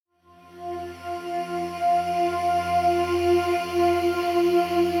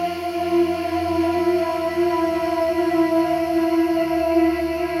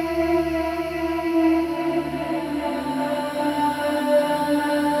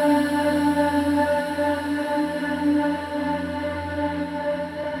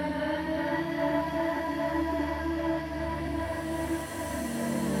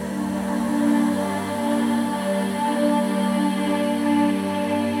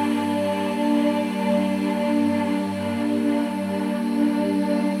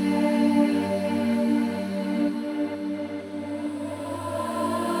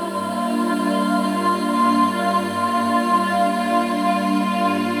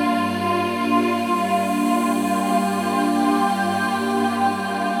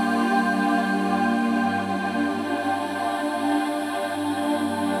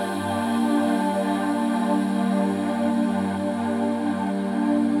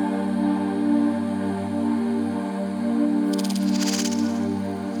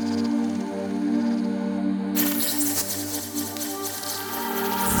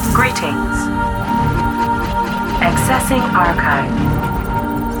Accessing archive.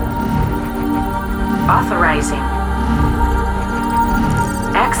 Authorizing.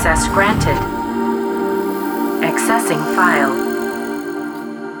 Access granted. Accessing file.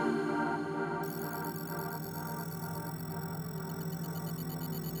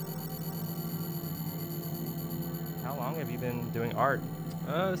 How long have you been doing art?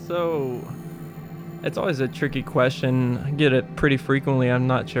 So it's always a tricky question. I get it pretty frequently. I'm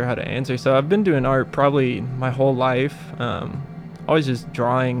not sure how to answer. So I've been doing art probably my whole life. Always just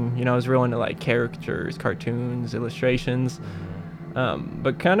drawing. I was real into like caricatures, cartoons, illustrations.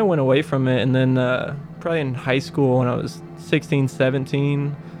 But kind of went away from it. And then probably in high school when I was 16,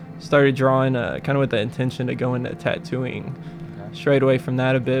 17, started drawing kind of with the intention to go into tattooing. Okay. Strayed away from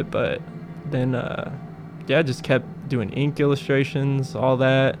that a bit, but then just kept doing ink illustrations, all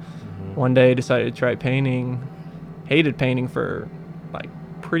that. One day decided to try painting. Hated painting for like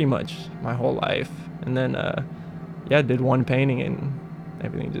pretty much my whole life, and then did one painting and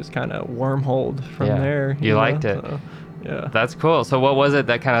everything just kind of wormholed from Yeah. there. You liked it. So, yeah. That's cool. So what was it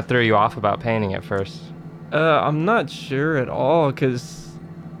that kind of threw you off about painting at first? I'm not sure at all because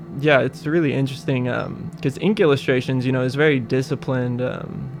it's really interesting because ink illustrations is very disciplined,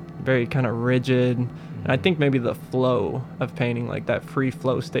 very kind of rigid. And I think maybe the flow of painting, like that free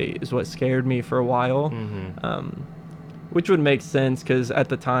flow state, is what scared me for a while, which would make sense because at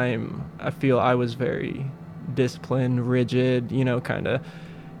the time I feel I was very disciplined, rigid, kind of.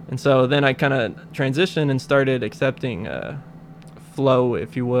 And so then I kind of transitioned and started accepting flow,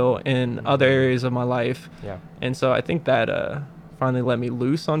 if you will, in other areas of my life. Yeah. And so I think that finally let me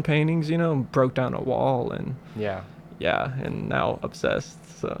loose on paintings, broke down a wall and and now obsessed.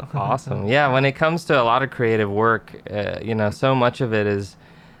 So Awesome. Yeah, when it comes to a lot of creative work, so much of it is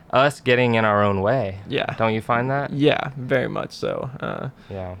us getting in our own way. Yeah. Don't you find that? Yeah, very much so.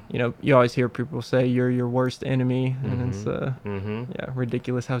 Yeah. You always hear people say you're your worst enemy, and it's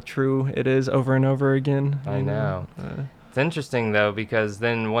ridiculous how true it is over and over again. I know. It's interesting though, because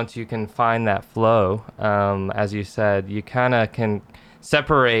then once you can find that flow, as you said, you kind of can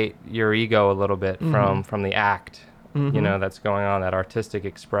separate your ego a little bit from the act. That's going on, that artistic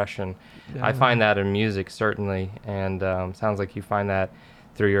expression. Yeah. I find that in music certainly, and sounds like you find that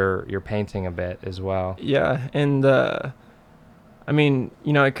through your painting a bit as well. Yeah, and I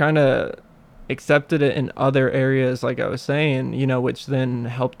kind of accepted it in other areas, like I was saying, which then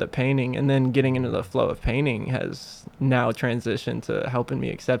helped the painting, and then getting into the flow of painting has now transitioned to helping me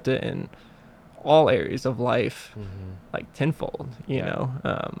accept it in all areas of life, like tenfold, you know.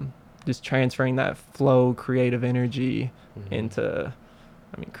 Just transferring that flow, creative energy into,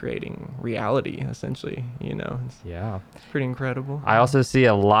 creating reality, essentially, It's pretty incredible. I also see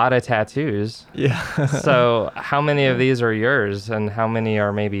a lot of tattoos. Yeah. So how many of these are yours, and how many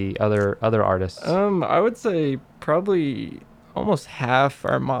are maybe other artists? I would say probably almost half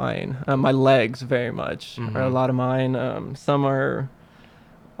are mine. My legs very much are a lot of mine. Some are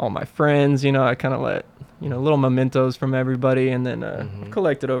all my friends, I kind of let little mementos from everybody, and then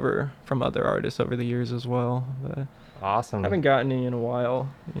collected over from other artists over the years as well. But Awesome. I haven't gotten any in a while,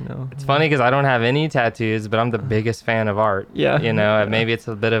 It's funny because I don't have any tattoos, but I'm the biggest fan of art. Yeah. Maybe it's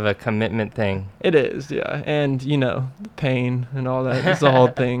a bit of a commitment thing. It is, yeah. And, the pain and all that is the whole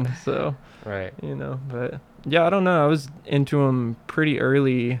thing. So, Right. But yeah, I don't know. I was into them pretty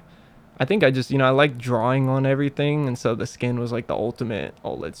early. I think I just, I like drawing on everything. And so the skin was like the ultimate,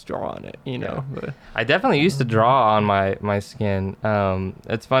 let's draw on it, But, I definitely used to draw on my skin.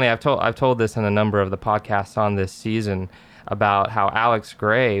 It's funny. I've told this in a number of the podcasts on this season about how Alex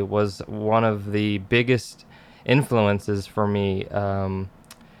Grey was one of the biggest influences for me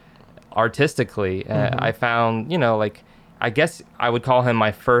artistically. I found, I guess I would call him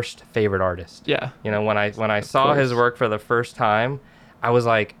my first favorite artist. Yeah. When I saw his work for the first time, I was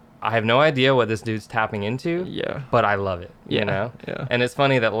like, I have no idea what this dude's tapping into, but I love it, Yeah. And it's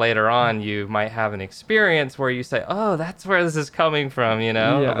funny that later on you might have an experience where you say, oh, that's where this is coming from, a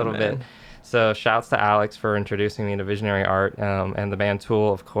little bit. So shouts to Alex for introducing me to visionary art, and the band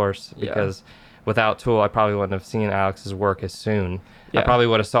Tool, of course, because without Tool, I probably wouldn't have seen Alex's work as soon. I probably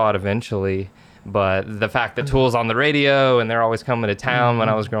would have saw it eventually, but the fact that Tool's on the radio and they're always coming to town when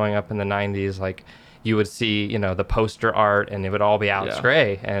I was growing up in the 90s, like, you would see, the poster art, and it would all be Alex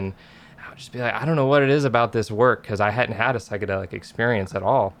Grey, and I would just be like, I don't know what it is about this work, because I hadn't had a psychedelic experience at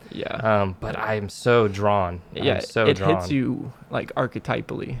all. But I am so drawn. It hits you like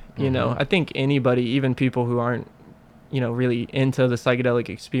archetypally. I think anybody, even people who aren't, really into the psychedelic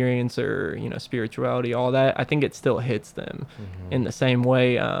experience or spirituality, all that, I think it still hits them in the same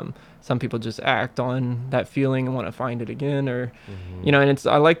way. Some people just act on that feeling and want to find it again, or and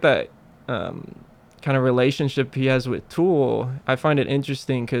I like that. kind of relationship he has with Tool, I find it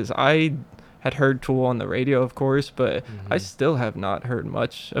interesting because I had heard Tool on the radio, of course, but I still have not heard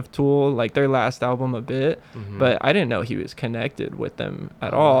much of Tool, like their last album a bit, but I didn't know he was connected with them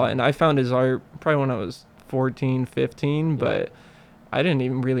at all. And I found his art probably when I was 14, 15, but I didn't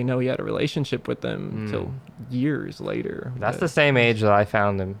even really know he had a relationship with them until years later. That's the same age that I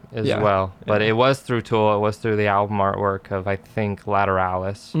found him as well. But it was through Tool. It was through the album artwork of, I think,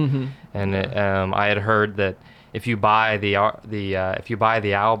 Lateralis. And I had heard that if you buy the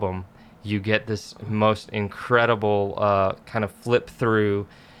album, you get this most incredible kind of flip through,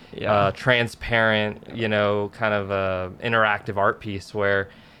 transparent, kind of interactive art piece where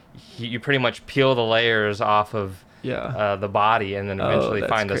you pretty much peel the layers off of the body and then eventually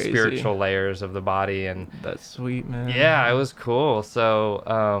find the spiritual layers of the body. And that's sweet, man. Yeah, it was cool.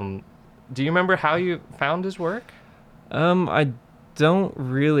 So do you remember how you found his work? I don't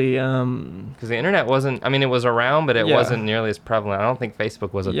really because the internet wasn't, I mean, it was around, but it wasn't nearly as prevalent. I don't think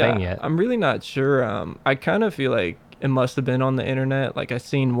Facebook was a thing yet. I'm really not sure. I kind of feel like it must have been on the internet. Like I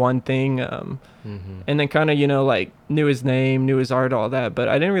seen one thing and then kind of like knew his name, knew his art, all that, but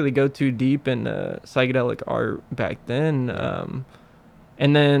I didn't really go too deep in psychedelic art back then.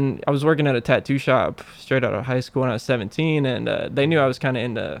 And then I was working at a tattoo shop straight out of high school when I was 17, and they knew I was kind of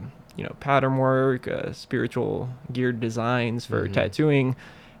into pattern work, spiritual geared designs for tattooing.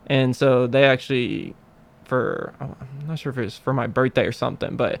 And so they actually, I'm not sure if it was for my birthday or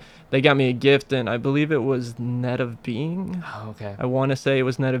something, but they got me a gift, and I believe it was Net of Being. Oh, okay. I want to say it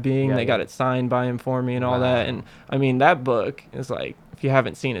was Net of Being. They got it signed by him for me and all that. And I mean, that book is like, if you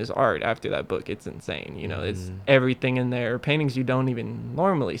haven't seen his art after that book, it's insane. It's everything in there, paintings you don't even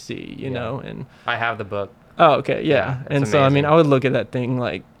normally see, know. And I have the book. Oh, okay. Yeah. And amazing. So, I mean, I would look at that thing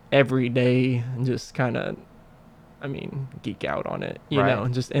like every day and just kind of, geek out on it, you know,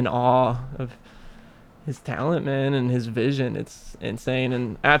 and just in awe of his talent, man, and his vision. It's insane.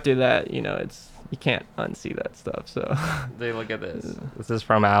 And after that, it's, you can't unsee that stuff. So they look at this. This is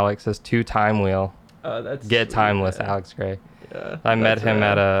from Alex. It's 2 Time Wheel. That's Get sweet, Timeless, man. Alex Gray. Yeah, I met him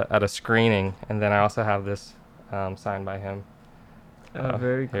at a screening, and then I also have this signed by him.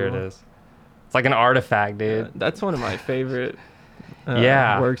 Very cool. Here it is. It's like an artifact, dude. That's one of my favorite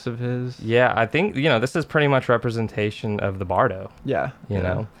works of his. Yeah, I think, this is pretty much representation of the Bardo. Yeah. You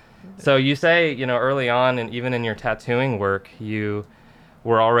know? So you say, early on, and even in your tattooing work, you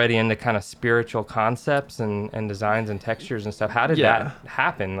were already into kind of spiritual concepts and designs and textures and stuff. How did that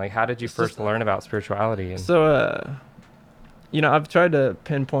happen? Like, how did you first learn about spirituality? So, I've tried to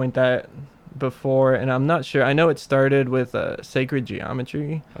pinpoint that before, and I'm not sure. I know it started with sacred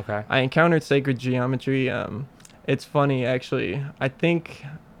geometry. Okay. I encountered sacred geometry. It's funny, actually. I think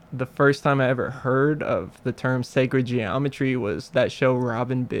the first time I ever heard of the term sacred geometry was that show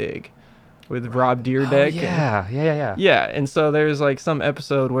Robin Big with Rob Dyrdek. Yeah. Yeah, and so there's like some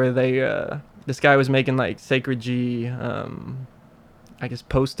episode where they this guy was making like sacred G I guess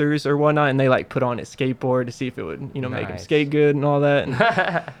posters or whatnot, and they like put on his skateboard to see if it would make him skate good and all that.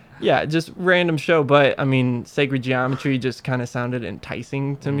 And yeah, just random show, but I mean, sacred geometry just kind of sounded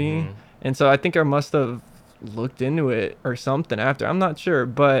enticing to me, and so I think I must have looked into it or something after. I'm not sure,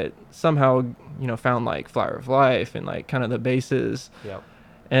 but somehow found like Flower of Life and like kind of the bases. Yep.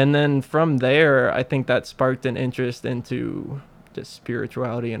 And then from there, I think that sparked an interest into just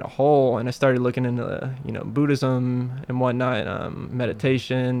spirituality in a whole, and I started looking into Buddhism and whatnot,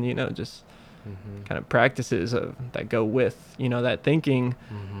 meditation, just kind of practices that go with that thinking.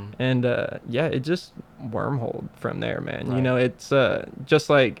 And it just wormholed from there, man. It's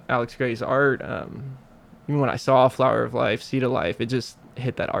just like Alex Gray's art. Even when I saw Flower of Life, Seed of Life, it just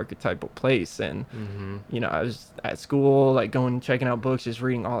hit that archetypal place. And I was at school, like checking out books, just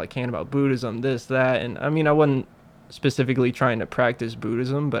reading all I can about Buddhism, this, that. And I mean, I wasn't specifically trying to practice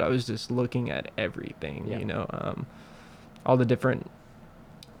Buddhism, but I was just looking at everything, all the different,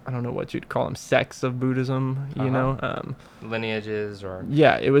 I don't know what you'd call them, sects of Buddhism, lineages or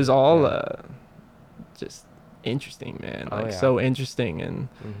it was all just interesting, man. So interesting. And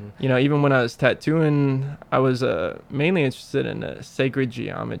even when I was tattooing, I was mainly interested in sacred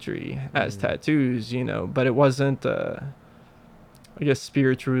geometry as tattoos, but it wasn't I guess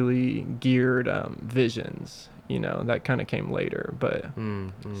spiritually geared visions, that kind of came later. But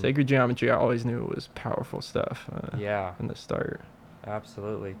sacred geometry, I always knew it was powerful stuff in the start.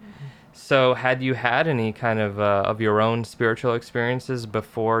 Absolutely. So had you had any kind of your own spiritual experiences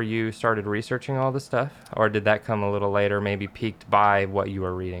before you started researching all this stuff? Or did that come a little later, maybe piqued by what you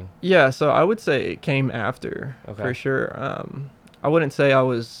were reading? Yeah, so I would say it came after, for sure. I wouldn't say I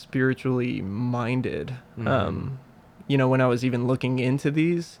was spiritually minded. when I was even looking into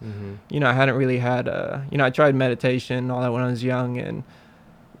these, Mm-hmm. I hadn't really had I tried meditation and all that when I was young, and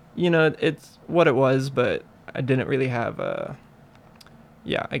it's what it was, but I didn't really have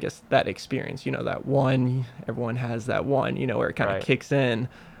I guess that experience, that one, everyone has that one, where it kind of Right. kicks in.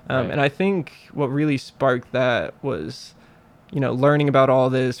 Right. And I think what really sparked that was, learning about all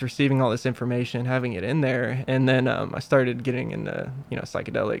this, receiving all this information, having it in there. And then I started getting into,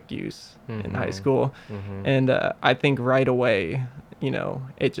 psychedelic use in high school. Mm-hmm. And I think right away,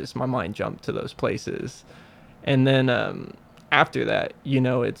 my mind jumped to those places. And then after that,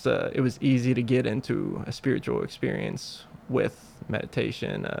 it was easy to get into a spiritual experience with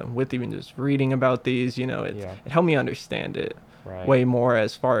meditation, with even just reading about these. It helped me understand it Right. way more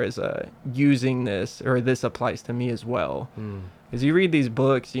as far as using this, or this applies to me as well. Because you read these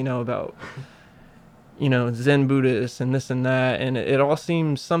books, about Zen Buddhists and this and that, and it all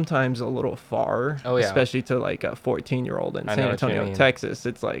seems sometimes a little far. Oh, yeah. Especially to like a 14-year-old in I San know what you Antonio, mean. Texas.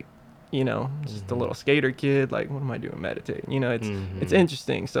 It's like, just a little skater kid. Like, what am I doing meditating? It's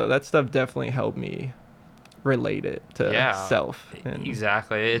interesting. So that stuff definitely helped me relate it to self. And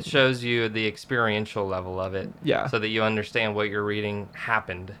Exactly. It shows you the experiential level of it. Yeah. So that you understand what you're reading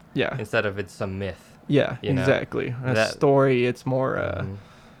happened. Yeah. Instead of it's some myth. Yeah, exactly. A story, it's more,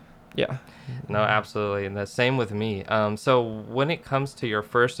 yeah. No, absolutely. And the same with me. So when it comes to your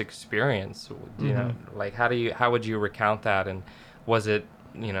first experience, like how would you recount that? And was it,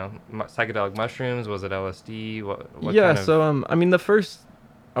 psychedelic mushrooms? Was it LSD? What Yeah, kind of... so, the first,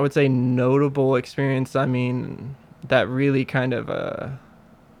 I would say, notable experience, that really kind of,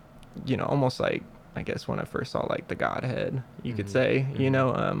 almost like, I guess when I first saw like the Godhead, you could say,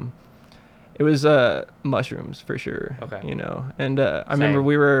 it was mushrooms for sure. Okay. And I remember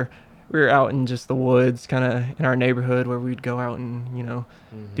we were out in just the woods, kind of in our neighborhood, where we'd go out and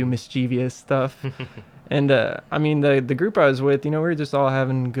do mischievous stuff. And the group I was with, we were just all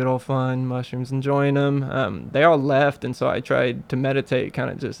having good old fun, mushrooms, enjoying them. They all left, and so I tried to meditate kind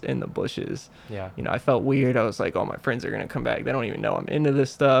of just in the bushes. Yeah. I felt weird. I was like, oh, my friends are gonna come back, they don't even know I'm into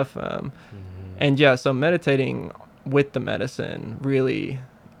this stuff. And yeah, so meditating with the medicine really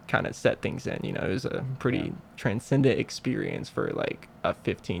kind of set things in. It was a pretty transcendent experience for like a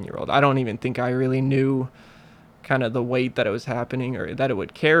 15-year-old. I don't even think I really knew kind of the weight that it was happening or that it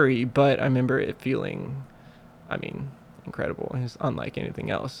would carry, but I remember it feeling, incredible. It was unlike anything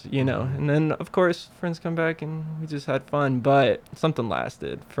else, And then of course friends come back and we just had fun, but something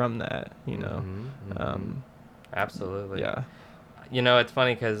lasted from that, Absolutely. Yeah. It's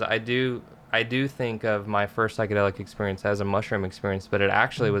funny because I do think of my first psychedelic experience as a mushroom experience, but it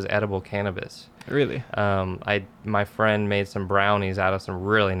actually was edible cannabis. Really? My friend made some brownies out of some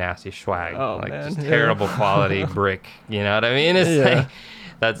really nasty swag. Oh, like man. just terrible quality brick. You know what I mean? It's Yeah. like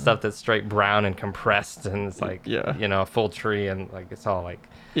that stuff that's straight brown and compressed, and it's like Yeah. a full tree, and like it's all like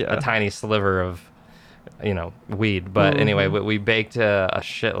Yeah. a tiny sliver of weed. But anyway, we baked a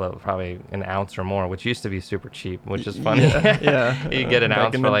shitload, probably an ounce or more, which used to be super cheap, which is funny. Yeah. You get an Back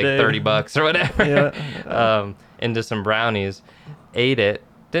ounce in for the like day. $30 or whatever. Yeah. Into some brownies, ate it,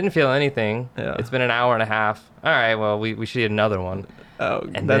 didn't feel anything. Yeah. It's been an hour and a half. All right, well, we should eat another one. Oh,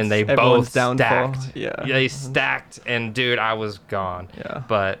 And that's then they everyone's both downfall. stacked. Yeah. They stacked, and dude, I was gone. Yeah.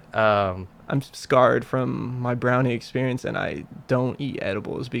 But I'm scarred from my brownie experience, and I don't eat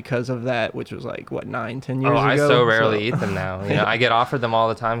edibles because of that, which was like, what, 9-10 years ago? I so rarely eat them now. I get offered them all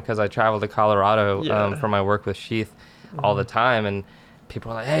the time because I travel to Colorado Yeah. for my work with Sheath all the time, and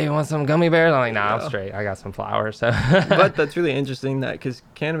people are like, hey, you want some gummy bears? I'm like, nah, Yeah. I'm straight. I got some flowers. So. But that's really interesting that because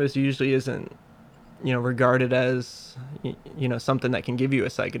cannabis usually isn't, regarded as, something that can give you a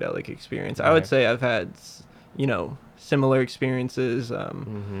psychedelic experience. I would Right. say I've had, similar experiences,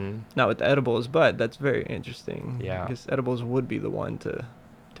 not with the edibles, but that's very interesting. Yeah. Because edibles would be the one to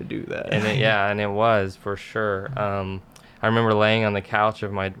do that. And it was for sure. I remember laying on the couch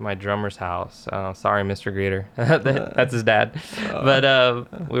of my drummer's house. Sorry, Mr. Greeter. That's his dad. But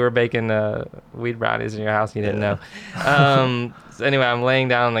we were baking weed brownies in your house. You didn't know. So anyway, I'm laying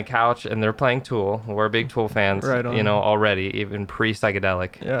down on the couch, and they're playing Tool. We're big Tool fans, Right on. already, even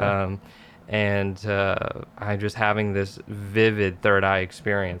pre-psychedelic. Yeah. And I'm just having this vivid third eye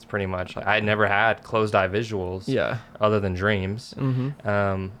experience, pretty much. Like, I never had closed eye visuals Yeah. other than dreams. Mm-hmm.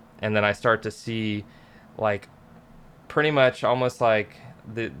 And then I start to see, like, pretty much almost like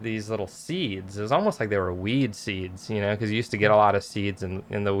these little seeds. It was almost like they were weed seeds, because you used to get a lot of seeds in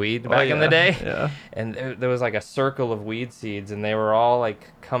the weed back in the day. Yeah. And there was like a circle of weed seeds, and they were all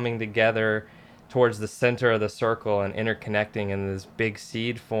like coming together towards the center of the circle and interconnecting, and this big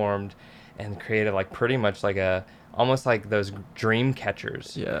seed formed. and created like pretty much like a almost like those dream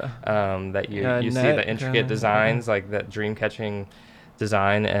catchers. Yeah. That you see net the intricate kinda, designs, like that dream catching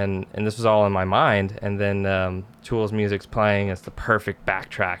design, and this was all in my mind. And then Tool's music's playing. It's the perfect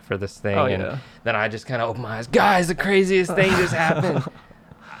backtrack for this thing. Oh, and yeah. then I just kind of open my eyes. Guys, the craziest thing just happened.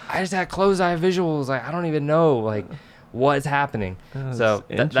 I just had closed eye visuals. Like, I don't even know like what's happening. That's So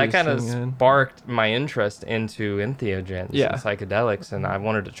that kind of interesting, man. sparked my interest into entheogens Yeah. and psychedelics, and I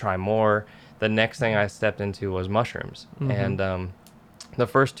wanted to try more. The next thing I stepped into was mushrooms. Mhm. And the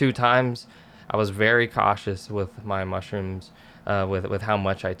first 2 times I was very cautious with my mushrooms, with how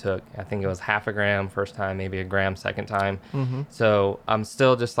much I took. I think it was half a gram first time, maybe a gram second time. Mhm. So I'm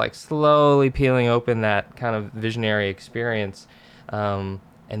still just like slowly peeling open that kind of visionary experience.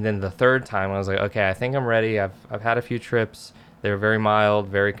 And then the third time I was like, okay, I think I'm ready. I've had a few trips. They're very mild,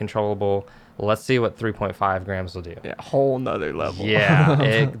 very controllable. Let's see what 3.5 grams will do. Yeah, whole nother level.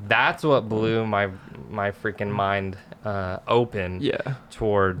 Yeah, that's what blew my freaking mind open Yeah.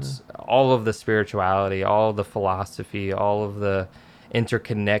 towards all of the spirituality, all of the philosophy, all of the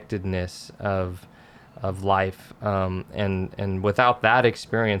interconnectedness of life. And without that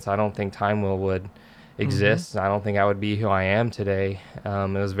experience, I don't think Time Wheel would exist. I don't think I would be who I am today. It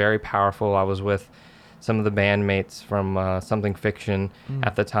was very powerful. I was with some of the bandmates from Something Fiction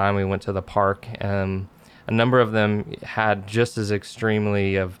at the time. We went to the park. A number of them had just as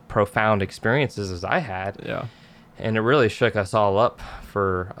extremely of profound experiences as I had. Yeah. And it really shook us all up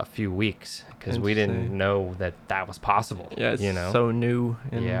for a few weeks because we didn't Interesting. know that was possible. Yeah, it's you know? so new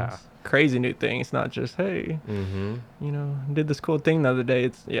and Yeah. it's a crazy new thing. It's not just, hey, Mm-hmm. did this cool thing the other day.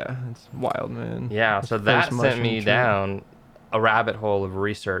 It's wild, man. Yeah, This so first that sent mushroom me trip. down a rabbit hole of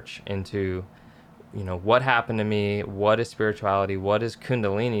research into, what happened to me, what is spirituality, what is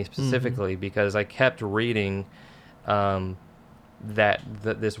Kundalini specifically, because I kept reading that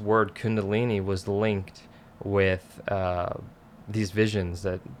this word Kundalini was linked with these visions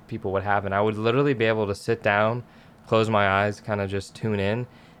that people would have. And I would literally be able to sit down, close my eyes, kind of just tune in,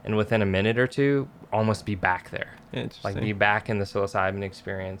 and within a minute or two, almost be back there. Interesting. Like be back in the psilocybin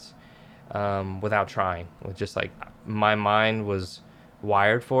experience without trying. With just like my mind was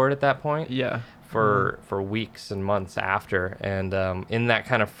wired for it at that point Yeah. for weeks and months after. And in that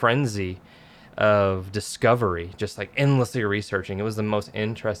kind of frenzy of discovery, just like endlessly researching, it was the most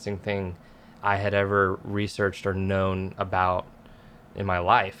interesting thing I had ever researched or known about in my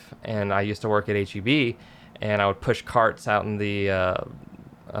life. And I used to work at HEB, and I would push carts out in the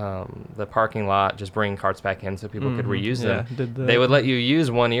parking lot, just bring carts back in so people could reuse them. Yeah, did They would let you use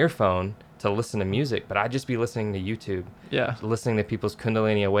one earphone to listen to music, but I'd just be listening to YouTube, Yeah. listening to people's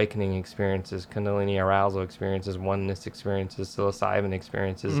Kundalini awakening experiences, Kundalini arousal experiences, oneness experiences, psilocybin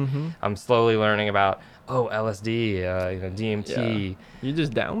experiences. I'm slowly learning about LSD, DMT. Yeah. You're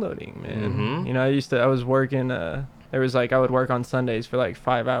just downloading, man. Mhm. I was working, I would work on Sundays for like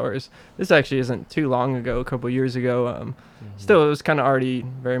 5 hours. This actually isn't too long ago, a couple years ago. Still, it was kind of already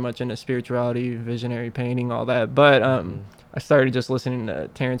very much into spirituality, visionary painting, all that. But I started just listening to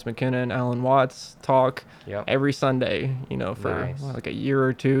Terrence McKenna and Alan Watts talk Yep. every Sunday, for Nice. like a year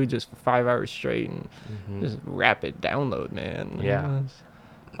or two, just for 5 hours straight, and just rapid download, man. Yeah. It's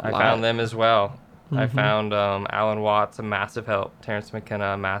a I lot. found them as well. I found Alan Watts a massive help, Terrence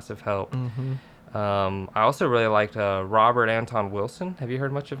McKenna a massive help. I also really liked Robert Anton Wilson. Have you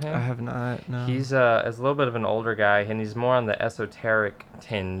heard much of him? I have not. No. He's a little bit of an older guy, and he's more on the esoteric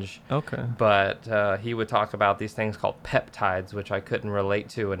tinge. Okay. But he would talk about these things called peptides, which I couldn't relate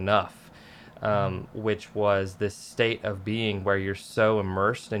to enough, which was this state of being where you're so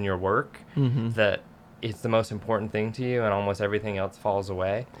immersed in your work that it's the most important thing to you, and almost everything else falls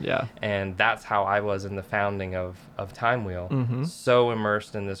away. Yeah. And that's how I was in the founding of Time Wheel. So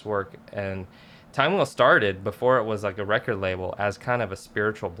immersed in this work. And Time Wheel started before it was like a record label as kind of a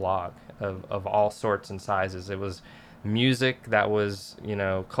spiritual blog of all sorts and sizes. It was music that was,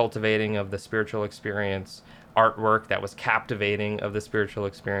 cultivating of the spiritual experience, artwork that was captivating of the spiritual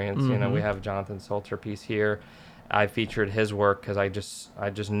experience. We have Jonathan Salter piece here. I featured his work because I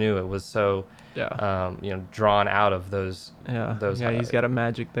just knew it was so drawn out of those. Yeah, he's got a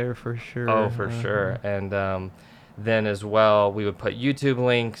magic there for sure. Oh, for sure. And then as well, we would put YouTube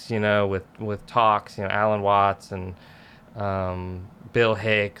links, with talks, Alan Watts and Bill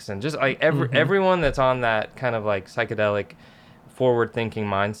Hicks, and just like everyone that's on that kind of like psychedelic, forward-thinking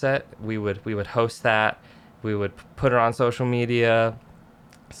mindset. We would host that. We would put it on social media,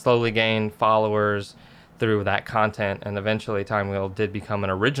 slowly gain followers through that content, and eventually Time Wheel did become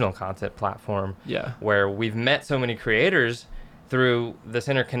an original content platform. Yeah. Where we've met so many creators through this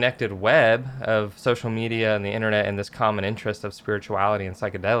interconnected web of social media and the internet, and this common interest of spirituality and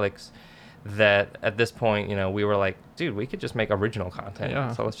psychedelics, that at this point, we were like, dude, we could just make original content.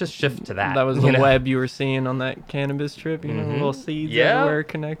 Yeah. So let's just shift to that. That was the web you were seeing on that cannabis trip, little seeds everywhere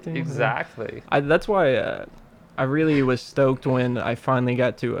connecting. Exactly. That's why I really was stoked when I finally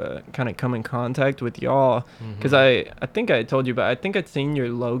got to kind of come in contact with y'all, because I think I told you, but I think I'd seen your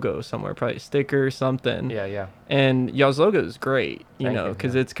logo somewhere, probably a sticker or something. Yeah. And y'all's logo is great, Thank you,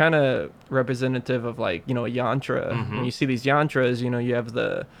 because it's kind of representative of like, a yantra. When you see these yantras, you have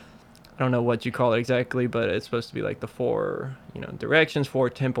I don't know what you call it exactly, but it's supposed to be like the 4, directions, 4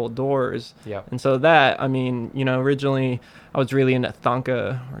 temple doors. Yeah. And so that, originally I was really into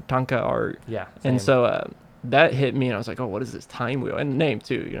Thangka art. Yeah. And same. so that hit me, and I was like, oh, what is this time wheel? And the name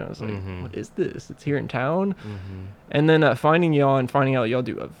too, I was like, what is this? It's here in town. And then finding y'all and finding out y'all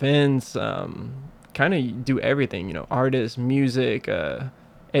do events, kind of do everything, artists, music.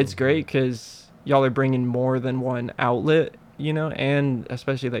 It's great because y'all are bringing more than one outlet, and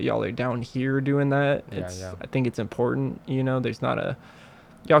especially that y'all are down here doing that. I think it's important, there's not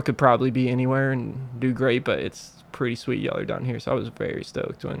y'all could probably be anywhere and do great, but it's pretty sweet y'all are down here. So I was very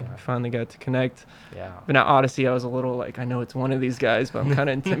stoked when I finally got to connect. Yeah. But now Odyssey, I was a little like, I know it's one of these guys, but I'm kind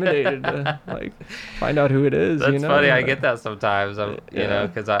of intimidated to like find out who it is. That's funny. I get that sometimes.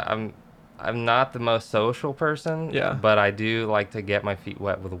 Because I'm not the most social person. Yeah. But I do like to get my feet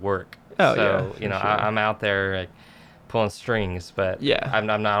wet with work. Oh, so yeah, sure. I'm out there like pulling strings, but yeah, I'm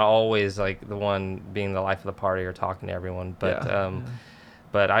not always like the one being the life of the party or talking to everyone. But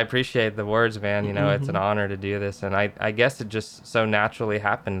But I appreciate the words, man. It's an honor to do this. And I guess it just so naturally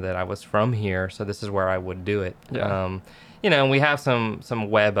happened that I was from here. So this is where I would do it. Yeah. And we have some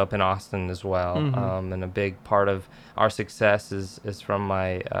web up in Austin as well. And a big part of our success is from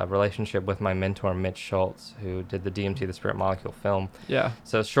my relationship with my mentor, Mitch Schultz, who did the DMT, the Spirit Molecule film. Yeah.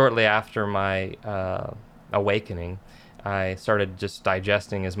 So shortly after my awakening, I started just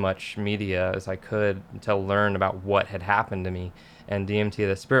digesting as much media as I could to learn about what had happened to me. And DMT,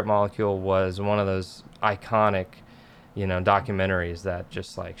 the Spirit Molecule, was one of those iconic, documentaries that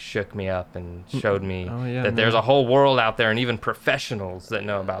just like shook me up and showed me that there's a whole world out there, and even professionals that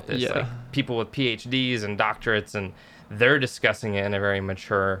know about this, like people with PhDs and doctorates, and they're discussing it in a very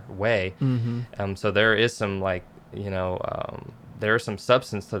mature way. So there is some there's some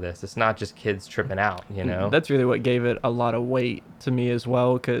substance to this. It's not just kids tripping out, That's really what gave it a lot of weight to me as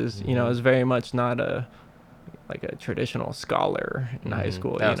well, because, it was very much not a traditional scholar in high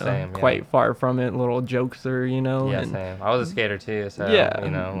school, quite far from it, little jokester, Yeah, and, same. I was a skater too, so,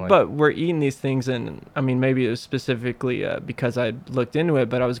 but we're eating these things, and, maybe it was specifically because I looked into it,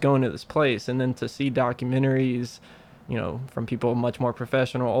 but I was going to this place, and then to see documentaries, from people much more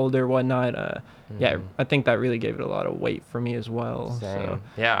professional, older, whatnot. I think that really gave it a lot of weight for me as well. Same. So.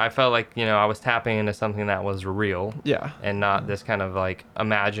 Yeah, I felt like, I was tapping into something that was real. Yeah. And not this kind of like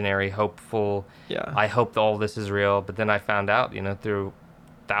imaginary, hopeful, yeah, I hope all this is real. But then I found out, through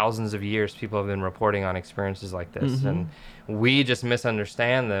thousands of years, people have been reporting on experiences like this. And we just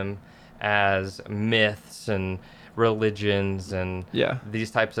misunderstand them as myths and religions and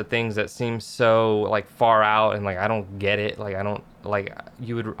these types of things that seem so like far out, and like I don't get it. Like I don't like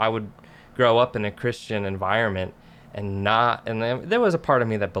I would grow up in a Christian environment and then there was a part of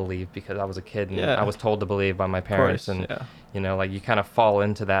me that believed because I was a kid and I was told to believe by my parents, and like you kind of fall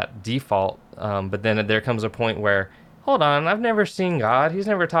into that default, but then there comes a point where, hold on, I've never seen God, he's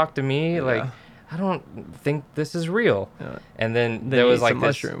never talked to me, like I don't think this is real. And then there was like this,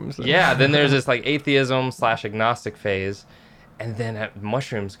 mushrooms. Then there's this like atheism / agnostic phase, and then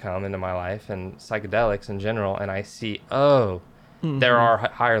mushrooms come into my life and psychedelics in general, and I see, there are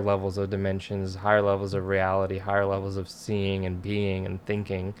higher levels of dimensions, higher levels of reality, higher levels of seeing and being and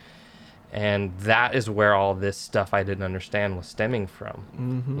thinking. And that is where all this stuff I didn't understand was stemming from,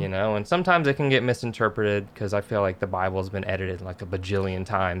 and sometimes it can get misinterpreted because I feel like the Bible has been edited like a bajillion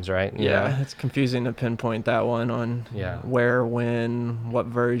times, right? You know? It's confusing to pinpoint that one on where, when, what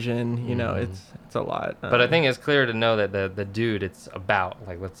version, it's a lot. But I think it's clear to know that the dude it's about,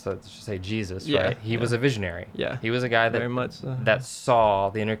 like let's just say Jesus, right? He was a visionary. Yeah. He was a guy that very much so. that saw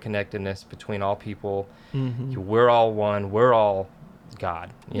the interconnectedness between all people. We're all one. We're all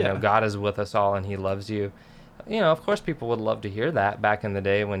God. You know, God is with us all and he loves you. Of course people would love to hear that back in the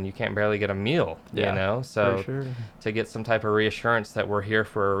day when you can't barely get a meal, so for sure. To get some type of reassurance that we're here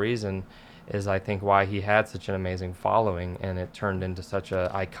for a reason is I think why he had such an amazing following, and it turned into such a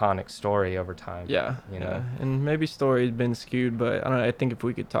iconic story over time. And maybe story had been skewed, but I don't know, I think if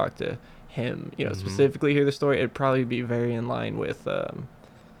we could talk to him, specifically hear the story, it'd probably be very in line with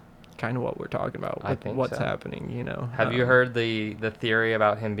kind of what we're talking about, what's happening, Have you heard the theory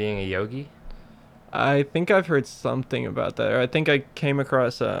about him being a yogi? I think I've heard something about that, or I think I came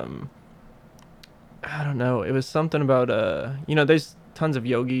across I don't know. It was something about there's tons of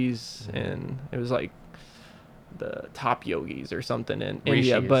yogis, Mhm. and it was like the top yogis or something in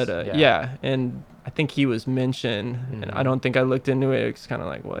India. Rishis, But yeah. yeah, and I think he was mentioned, and I Mhm. don't think I looked into it. It's kind of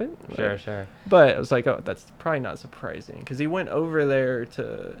like what? Sure, sure. But I was like, oh, that's probably not surprising because he went over there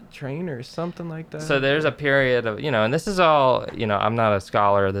to train or something like that. So there's a period of, and this is all, I'm not a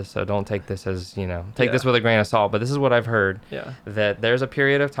scholar of this, so don't take this as, take this Yeah. with a grain of salt, but this is what I've heard. Yeah. That there's a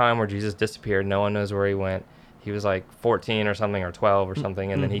period of time where Jesus disappeared. No one knows where he went. He was like 14 or something, or 12 or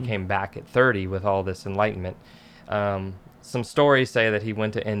something, and then he Mhm. came back at 30 with all this enlightenment. Some stories say that he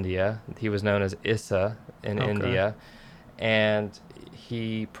went to India. He was known as Issa in Okay. India, and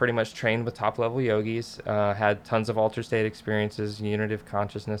he pretty much trained with top level yogis, had tons of altered state experiences, unity of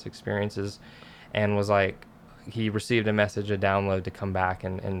consciousness experiences, and was like, he received a message, a download to come back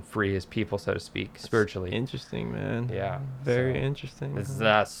and free his people, so to speak, spiritually. Interesting, man. Yeah, Very so interesting.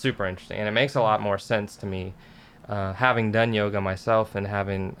 That's super interesting, and it makes a lot more sense to me, having done yoga myself and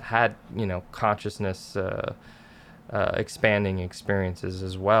having had consciousness expanding experiences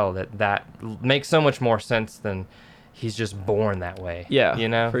as well. That makes so much more sense than he's just born that way.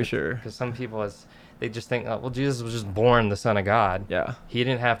 Yeah, for sure. Because some people, they just think, oh, well, Jesus was just born the Son of God. Yeah. He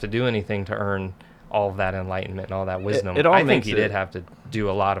didn't have to do anything to earn all of that enlightenment and all that wisdom. It all I think makes he it- did have to do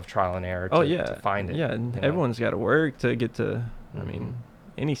a lot of trial and error to find it. Yeah, and everyone's got to work to get to, I mean,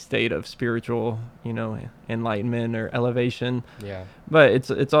 any state of spiritual, enlightenment or elevation. Yeah. But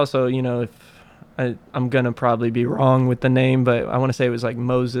it's also, if I'm going to probably be wrong with the name, but I want to say it was like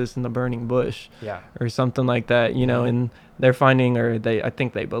Moses and the burning bush. Yeah. Or something like that, and they're finding, I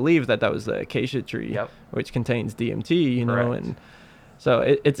think they believe that was the acacia tree, Yep. which contains DMT, Correct. and so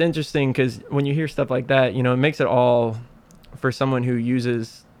it's interesting because when you hear stuff like that, it makes it all, for someone who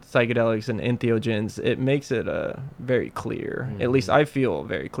uses psychedelics and entheogens, it makes it very clear. At least I feel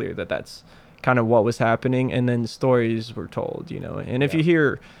very clear that that's kind of what was happening, and then stories were told, and if you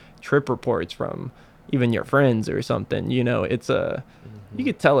hear trip reports from even your friends or something, it's you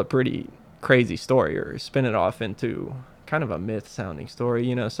could tell a pretty crazy story or spin it off into kind of a myth sounding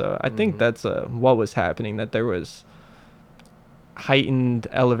story, so I think that's what was happening, that there was heightened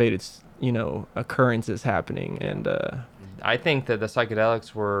elevated occurrences happening. And I think that the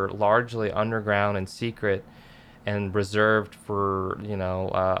psychedelics were largely underground and secret and reserved for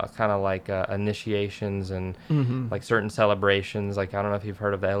kind of like initiations and like certain celebrations. Like, I don't know if you've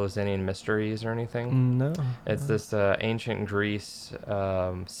heard of the Eleusinian Mysteries or anything. No. It's this ancient Greece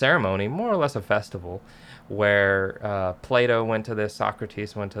ceremony, more or less a festival, where Plato went to this,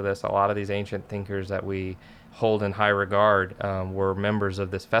 Socrates went to this. A lot of these ancient thinkers that we hold in high regard were members of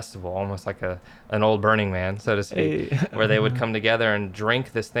this festival, almost like an old Burning Man, so to speak, Hey. where they would come together and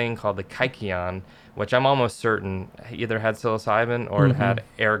drink this thing called the kykeon, which I'm almost certain either had psilocybin or it had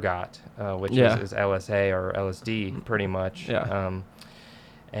ergot, which is LSA or LSD, pretty much. Yeah.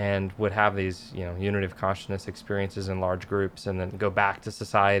 And would have these, unity of consciousness experiences in large groups, and then go back to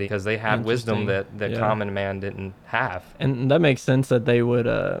society because they had wisdom that the common man didn't have. And that makes sense that they would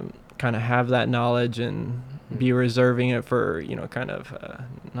kind of have that knowledge and be reserving it for, kind of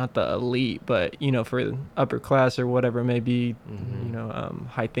not the elite, but, for upper class or whatever it may be,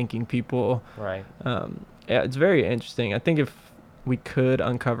 high thinking people. Right. Yeah, it's very interesting. I think if we could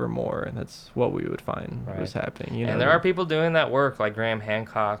uncover more, that's what we would find was happening. And there are people doing that work, like Graham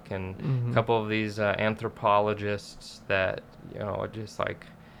Hancock and a couple of these anthropologists that, just like,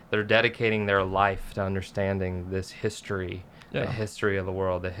 they're dedicating their life to understanding this history, the history of the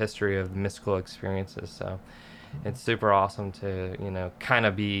world, the history of mystical experiences. So it's super awesome to, kind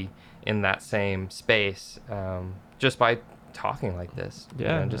of be in that same space just by talking like this.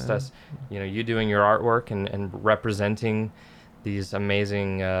 Yeah. Just us, you doing your artwork and representing these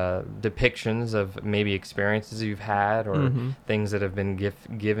amazing depictions of maybe experiences you've had or things that have been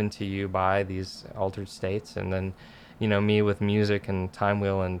given to you by these altered states. And then, me with music and Time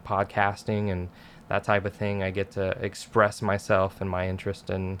Wheel and podcasting and that type of thing, I get to express myself and my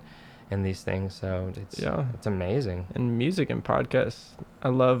interest in these things. So it's amazing. And music and podcasts, I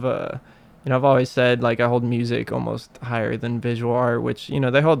love, I've always said, like, I hold music almost higher than visual art, which,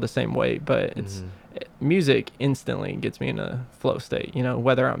 they hold the same weight, but it's music instantly gets me in a flow state,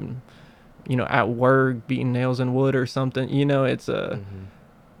 whether I'm, at work beating nails in wood or something, it's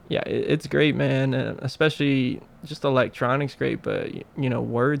it's great, man. And especially just electronics great, but,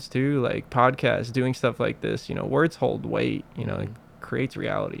 words too, like podcasts, doing stuff like this, words hold weight, it creates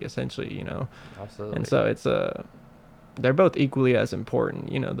reality essentially, Absolutely. And so it's they're both equally as important,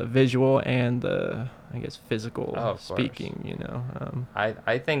 the visual and the, I guess, physical speaking,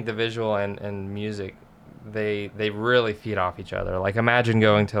 I think the visual and music they really feed off each other. Like imagine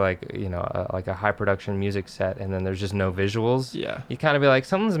going to like like a high production music set and then there's just no visuals. Yeah. You kind of be like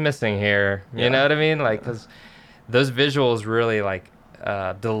something's missing here. You Yeah. know what I mean? Like because those visuals really like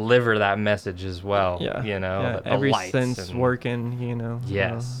deliver that message as well. Yeah. You know, Yeah. the Every lights sense and, working, you know.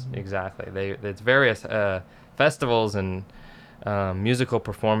 Yes, exactly. It's various festivals and musical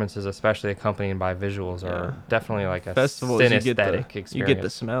performances, especially accompanied by visuals, are definitely like a festivals. synesthetic experience. You get the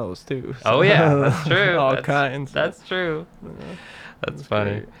smells too. Oh yeah, that's true. All that's, kinds. That's true. That's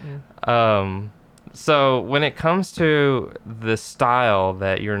funny. Great. Yeah. So when it comes to the style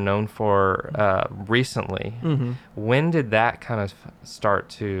that you're known for recently, when did that kind of start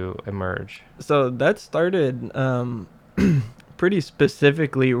to emerge? So that started pretty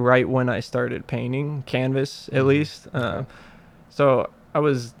specifically right when I started painting canvas, at least. So I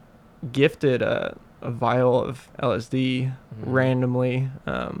was gifted a vial of LSD randomly,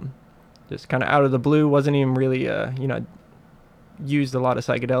 just kind of out of the blue. Wasn't even really, used a lot of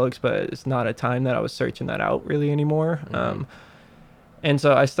psychedelics, but it's not a time that I was searching that out really anymore. And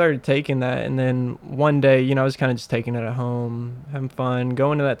so I started taking that, and then one day, I was kind of just taking it at home, having fun,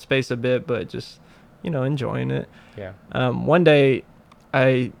 going to that space a bit, but just, enjoying it. Yeah. One day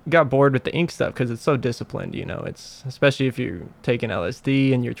I got bored with the ink stuff because it's so disciplined, it's especially if you're taking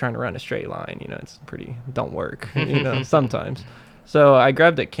LSD and you're trying to run a straight line, it's don't work, sometimes. So I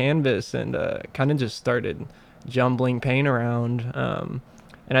grabbed a canvas and kind of just started jumbling paint around.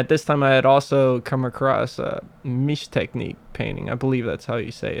 And at this time I had also come across Mish technique painting. I believe that's how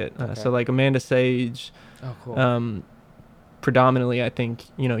you say it. So like Amanda Sage, oh, cool. Predominantly I think,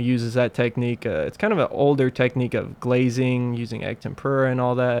 uses that technique. It's kind of an older technique of glazing using egg tempera and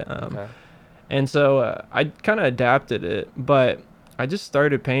all that. And so I kind of adapted it, but I just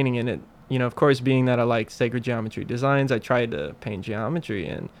started painting in it. Of course, being that I like sacred geometry designs, I tried to paint geometry,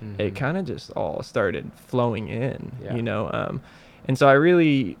 and it kind of just all started flowing in, and so I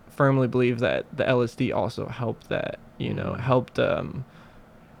really firmly believe that the LSD also helped that, helped,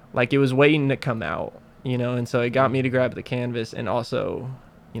 like it was waiting to come out, and so it got me to grab the canvas and also,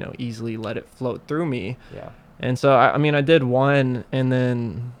 easily let it float through me. Yeah. And so, I mean, I did one and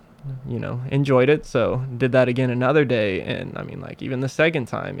then, enjoyed it. So did that again another day. And I mean, like even the second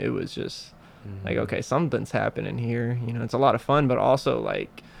time, it was just like, okay, something's happening here. It's a lot of fun, but also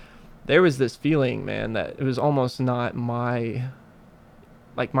like there was this feeling, man, that it was almost not my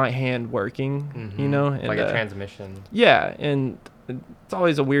hand working, and, like a transmission. Yeah. And it's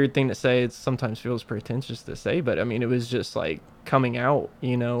always a weird thing to say. It sometimes feels pretentious to say, but I mean, it was just like coming out,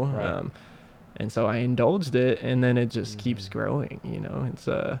 Right. And so I indulged it, and then it just keeps growing, It's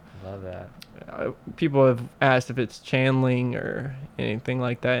Love that. People have asked if it's channeling or anything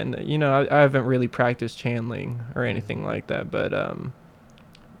like that, and I haven't really practiced channeling or anything like that, but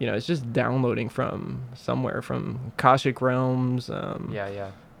it's just downloading from somewhere, from Akashic realms.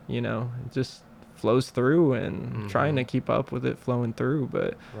 It just flows through, and trying to keep up with it flowing through,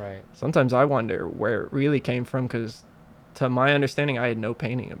 but Right. sometimes I wonder where it really came from, because to my understanding, I had no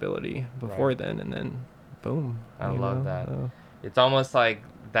painting ability before then, and then boom. I love that. It's almost like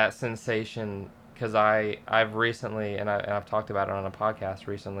that sensation, because I've recently, and I've talked about it on a podcast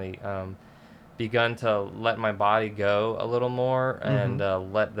recently, begun to let my body go a little more and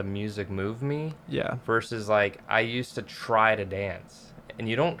let the music move me. Yeah. Versus like I used to try to dance, and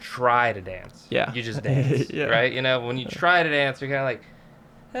you don't try to dance. Yeah. You just dance, right? When you try to dance, you're kind of like,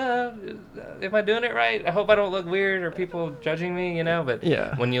 am I doing it right? I hope I don't look weird or people judging me, But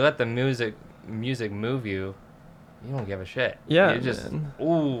when you let the music move you, you don't give a shit. Yeah, you just man.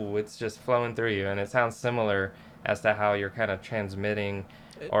 it's just flowing through you, and it sounds similar as to how you're kind of transmitting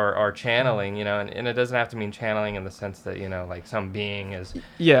or channeling, and it doesn't have to mean channeling in the sense that like some being is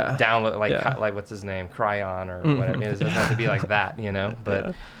download like what's his name, Cryon or whatever. It doesn't have to be like that,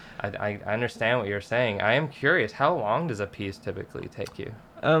 But I understand what you're saying. I am curious, how long does a piece typically take you?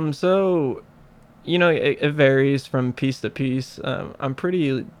 So, it varies from piece to piece. I'm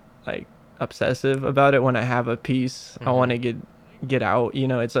pretty like obsessive about it when I have a piece I want to get out.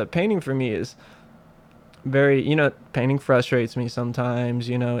 It's a painting for me is very, painting frustrates me sometimes.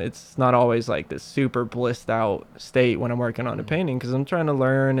 It's not always like this super blissed out state when I'm working on a painting, because I'm trying to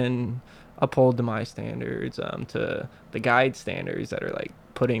learn and uphold to my standards, to the guide standards that are like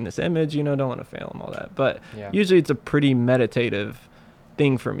putting this image, don't want to fail them, all that. But usually it's a pretty meditative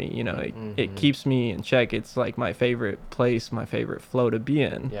thing for me. It keeps me in check. It's like my favorite place, my favorite flow to be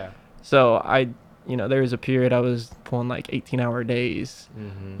in. Yeah. So there was a period I was pulling like 18-hour days,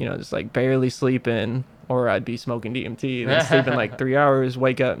 just like barely sleeping, or I'd be smoking DMT and then sleeping like 3 hours,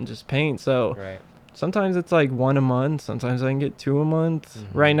 wake up and just paint. So sometimes it's like one a month. Sometimes I can get two a month.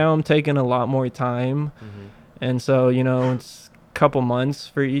 Mm-hmm. Right now I'm taking a lot more time. Mm-hmm. And so, you know, it's a couple months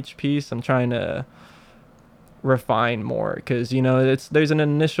for each piece. I'm trying to refine more because, you know, there's an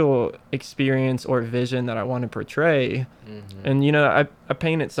initial experience or vision that I want to portray. Mm-hmm. And, you know, I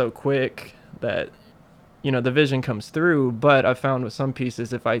paint it so quick that, you know, the vision comes through. But I found with some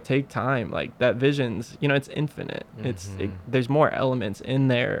pieces, if I take time, like that vision's, you know, it's infinite. Mm-hmm. There's more elements in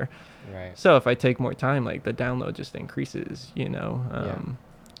there. Right. So if I take more time, like the download just increases, you know.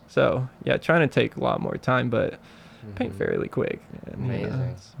 So yeah, trying to take a lot more time, but paint fairly quick. And, Amazing. You know,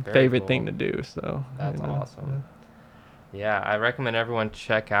 it's Very favorite cool. thing to do. So That's you know, awesome. Yeah, I recommend everyone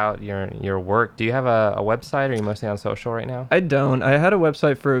check out your work. Do you have a website, or are you mostly on social right now? I don't. I had a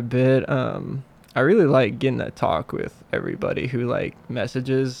website for a bit. I really like getting to talk with everybody who like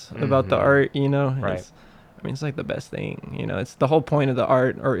messages about the art, you know. Right. I mean, it's like the best thing, you know. It's the whole point of the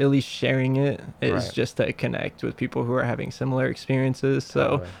art, or at least sharing it, is Right. just to connect with people who are having similar experiences. So,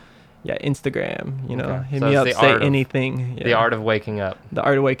 Totally. yeah, Instagram, you know, Okay. hit So me it's up, the say art of- anything. The yeah. art of waking up. The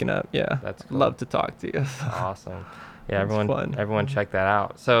art of waking up. Yeah, That's cool. love to talk to you. Awesome. Yeah, It's fun. everyone check that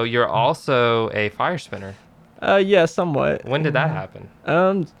out. So you're also a fire spinner. Yeah, somewhat. When did that happen?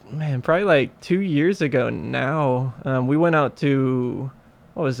 Man, probably like 2 years ago now. We went out to,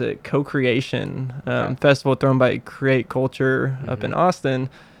 what was it, Co-Creation Okay. festival thrown by Create Culture up in Mhm. Austin,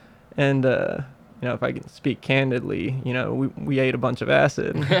 and you know, if I can speak candidly, you know, we ate a bunch of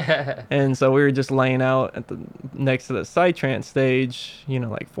acid, and so we were just laying out at the next to the Psytrance stage, you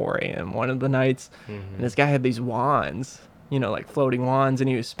know, like 4 a.m. one of the nights, and this guy had these wands, you know, like floating wands, and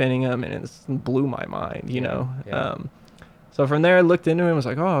he was spinning them, and it just blew my mind, you Yeah, know. yeah. So from there, I looked into it and was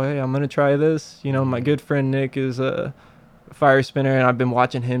like, oh, hey, I'm going to try this. You know, my good friend Nick is a fire spinner, and I've been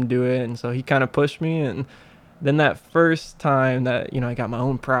watching him do it. And so he kind of pushed me. And then that first time that, you know, I got my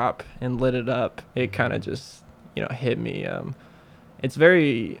own prop and lit it up, it kind of just, you know, hit me.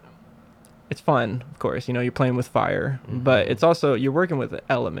 It's fun, of course. You know, you're playing with fire, but it's also, you're working with an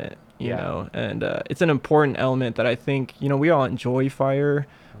element, you Yeah. know, and it's an important element that I think, you know, we all enjoy fire.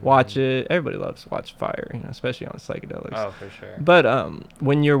 Watch it. Everybody loves to watch fire, you know, especially on psychedelics. Oh, for sure. But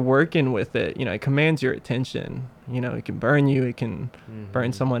when you're working with it, you know, it commands your attention. You know, it can burn you, it can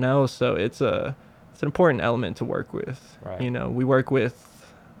burn someone else. So it's an important element to work with. Right. You know, we work with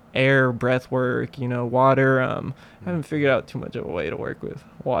air, breath work, you know, water. I haven't figured out too much of a way to work with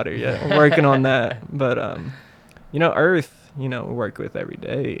water yet. I'm working on that. But you know, earth, you know, we work with every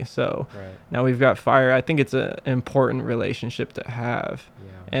day. So Right. now we've got fire. I think it's an important relationship to have.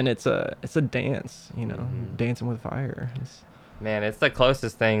 Yeah. And it's a dance, you know, dancing with fire. Man, it's the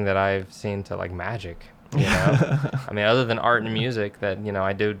closest thing that I've seen to like magic. You know, I mean, other than art and music, that, you know,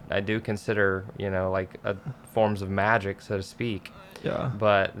 I do consider, you know, like forms of magic, so to speak. Yeah.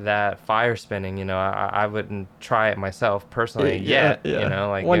 But that fire spinning, you know, I wouldn't try it myself personally yet. Yeah. You know,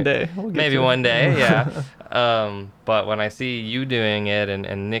 like one day. We'll get maybe to it. one day, yeah. But when I see you doing it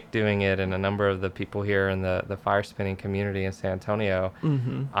and Nick doing it and a number of the people here in the fire spinning community in San Antonio,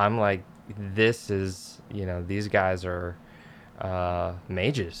 I'm like, this is, you know, these guys are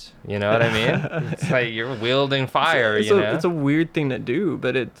mages. You know what I mean? It's like you're wielding fire. It's a weird thing to do,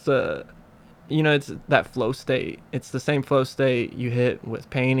 but it's you know, it's that flow state. It's the same flow state you hit with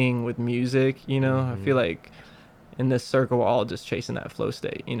painting, with music. You know, I feel like in this circle, we're all just chasing that flow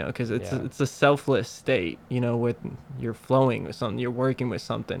state. You know, because it's a selfless state. You know, with you're flowing with something, you're working with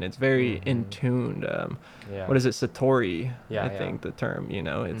something. It's very in tuned. Yeah. What is it, Satori? Yeah, I think the term. You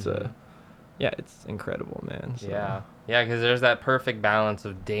know, it's it's incredible, man. So. Yeah, because there's that perfect balance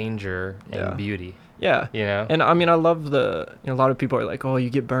of danger and beauty. Yeah. You know? And I mean, I love you know, a lot of people are like, oh,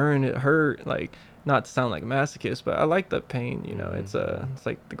 you get burned, it hurt. Like, not to sound like a masochist, but I like the pain, you know. It's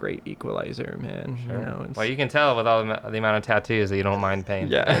like the great equalizer, man. Sure. You know, Well, you can tell with all the amount of tattoos that you don't mind pain.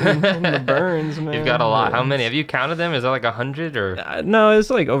 yeah, and the burns, man. You've got a lot. Yeah. How many? Have you counted them? Is that like 100 or? No, it's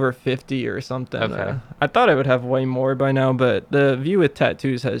like over 50 or something. Okay. I thought I would have way more by now, but the view with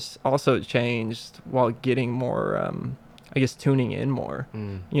tattoos has also changed while getting more, I guess, tuning in more.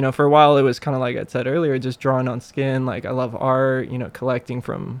 You know, for a while it was kind of like I said earlier, just drawing on skin. Like, I love art, you know, collecting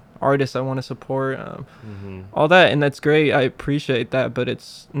from artists I want to support, all that, and that's great. I appreciate that, but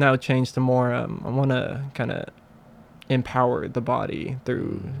it's now changed to more, I want to kind of empower the body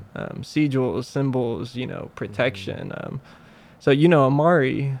through sigils, symbols, you know, protection. So, you know,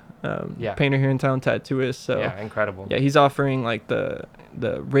 Amari, painter here in town, tattooist. So Yeah, incredible. yeah, he's offering like the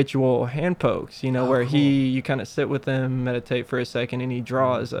ritual hand pokes, you know, where cool. you kind of sit with him, meditate for a second, and he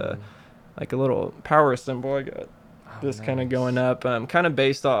draws like a little power symbol. I got this kind of going up, kind of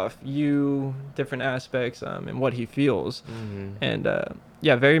based off different aspects, and what he feels. And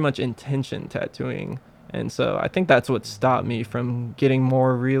yeah, very much intention tattooing. And so I think that's what stopped me from getting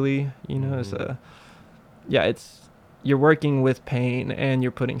more really, is yeah, you're working with pain and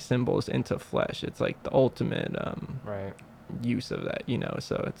you're putting symbols into flesh. It's like the ultimate Right. use of that,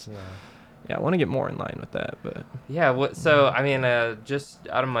 so it's Yeah. yeah, I want to get more in line with that, but Yeah, so I mean, just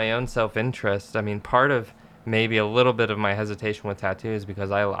out of my own self-interest, I mean, part of maybe a little bit of my hesitation with tattoos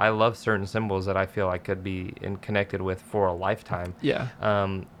because I love certain symbols that I feel I could be connected with for a lifetime. yeah.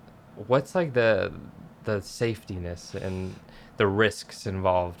 What's like the safetiness and the risks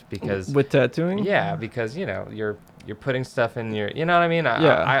involved? Because With tattooing? yeah, because you're putting stuff in your, you know what I mean?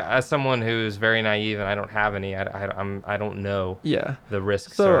 Yeah. I as someone who's very naive and I don't have any, I don't know Yeah. the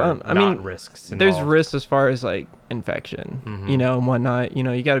risks So, or I not mean, risks there's involved. risks as far as like infection, and whatnot.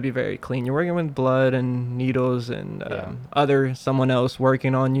 You got to be very clean. You're working with blood and needles and Yeah. someone else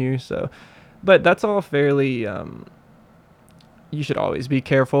working on you. So, but that's all fairly. You should always be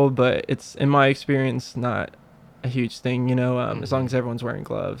careful, but it's in my experience not a huge thing. As long as everyone's wearing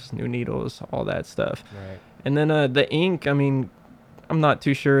gloves, new needles, all that stuff. Right. And then the ink. I mean, I'm not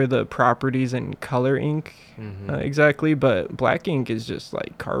too sure the properties in color ink exactly, but black ink is just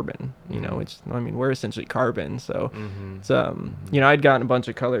like carbon, which, I mean, we're essentially carbon. So it's, I'd gotten a bunch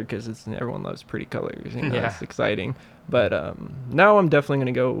of colored because everyone loves pretty colors, Yeah. it's exciting. But now I'm definitely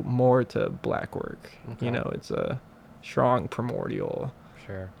going to go more to black work. Okay. It's a strong primordial,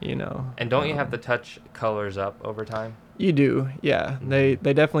 Sure. And don't you have to touch colors up over time? You do, yeah. They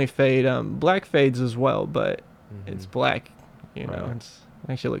definitely fade. Black fades as well, but it's black. Right. It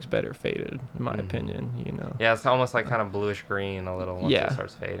actually looks better faded, in my opinion. Yeah, it's almost like kind of bluish green a little once it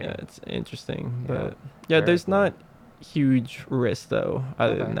starts fading. Yeah, it's interesting, Yeah. but yeah, Very there's cool. not huge risk though.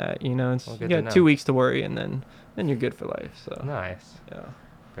 Other Okay. than that, it's Well, you good to got know. 2 weeks to worry, and then you're good for life. So Nice. yeah.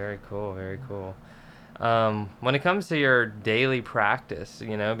 Very cool. Very cool. When it comes to your daily practice,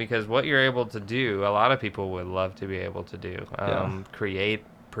 because what you're able to do, a lot of people would love to be able to do. Create,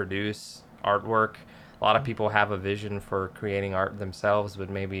 produce artwork. A lot of people have a vision for creating art themselves, but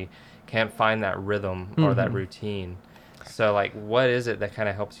maybe can't find that rhythm or that routine. So, like, what is it that kind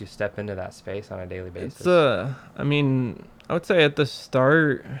of helps you step into that space on a daily basis? It's I mean, I would say at the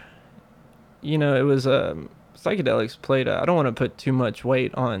start, it was psychedelics played I don't want to put too much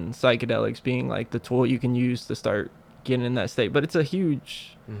weight on psychedelics being like the tool you can use to start getting in that state, but it's a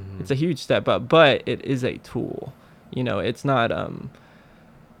huge step up, but it is a tool. It's not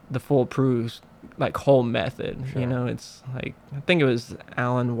the foolproof like whole method. Sure. It's like, I think it was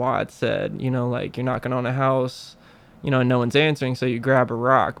Alan Watts said, like you're knocking on a house, and no one's answering, so you grab a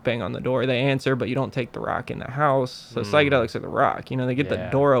rock, bang on the door, they answer, but you don't take the rock in the house. So psychedelics are the rock, they get the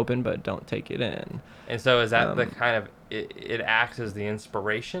door open but don't take it in. And so is that the kind of it acts as the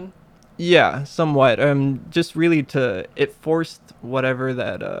inspiration? Yeah, somewhat. Just really it forced whatever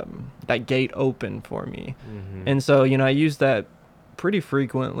that gate open for me. And so, I used that pretty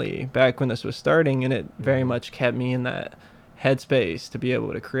frequently back when this was starting, and it very much kept me in that headspace to be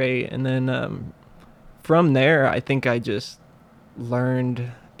able to create. And then from there, I think I just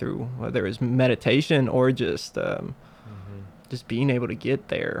learned through whether it was meditation or just being able to get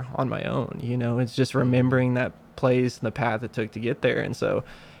there on my own. It's just remembering that place and the path it took to get there. And so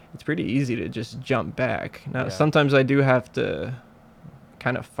it's pretty easy to just jump back. Now, sometimes I do have to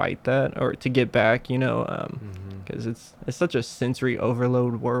kind of fight that or to get back, because it's such a sensory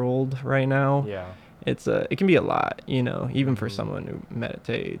overload world right now. Yeah. It can be a lot, even for someone who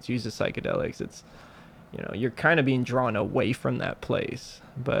meditates, uses psychedelics. It's, you're kind of being drawn away from that place.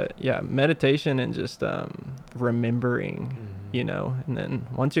 But yeah, meditation and just remembering, and then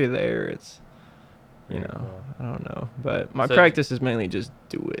once you're there, it's, Very cool. I don't know. But my So practice is mainly just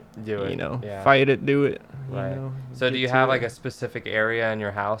do it. Do it, yeah. Fight it, do it. Right. So do you have like a specific area in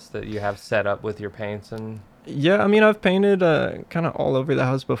your house that you have set up with your paints and? Yeah, I mean, I've painted kind of all over the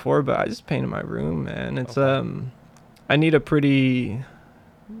house before, but I just painted my room, and it's I need a pretty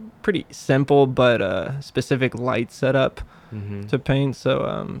simple but specific light setup to paint.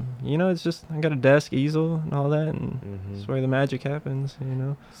 So it's just I got a desk, easel, and all that, and that's where the magic happens.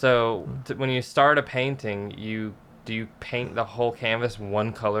 So when you start a painting, do you paint the whole canvas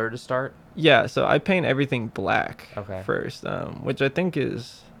one color to start? Yeah, so I paint everything black first, which I think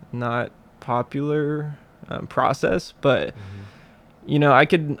is not popular process, but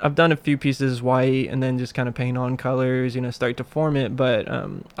I've done a few pieces white and then just kind of paint on colors, start to form it. But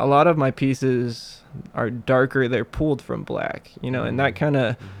a lot of my pieces are darker. They're pulled from black, and that kind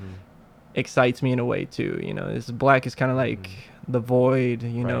of excites me in a way too. Black is kind of like the void,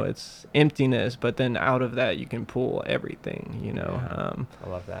 you know, Right. it's emptiness, but then out of that you can pull everything, you know. Yeah. I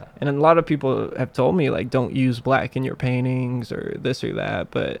love that. And a lot of people have told me like don't use black in your paintings or this or that,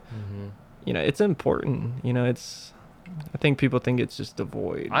 but Mm-hmm. you know, it's important, you know. It's, I think people think it's just a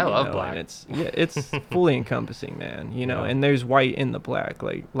void. I you love know, black. and it's fully encompassing, man, you know. Yeah. And there's white in the black,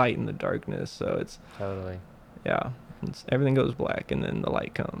 like light in the darkness, so it's, Totally. yeah, it's, everything goes black and then the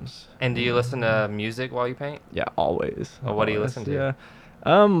light comes. And do you listen to music while you paint? Yeah, always. Oh, what do you always, listen to? Yeah.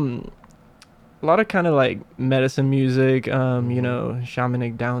 A lot of kind of like medicine music, you Mhm. know,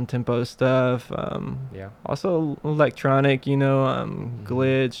 shamanic down tempo stuff. Yeah. Also electronic, you know, Mhm.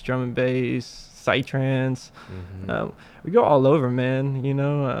 glitch, drum and bass, psytrance. Mm-hmm. We go all over, man. You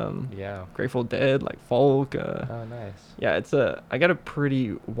know, Yeah. Grateful Dead, like folk. Oh, nice. Yeah, it's a. I got a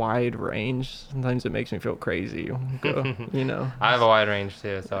pretty wide range. Sometimes it makes me feel crazy. Go, you know. I have a wide range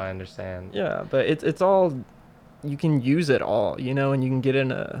too, so I understand. Yeah, but it's all, you can use it all, you know, and you can get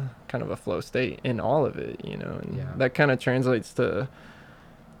in a kind of a flow state in all of it, you know, and Yeah. that kind of translates to,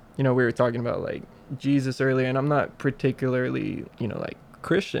 you know, we were talking about like Jesus earlier, and I'm not particularly, you know, like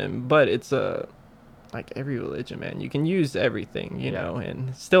Christian, but it's like every religion, man, you can use everything, you Yeah. know,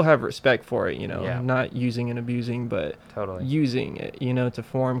 and still have respect for it, you know, Yeah. not using and abusing, but Totally. using it, you know, to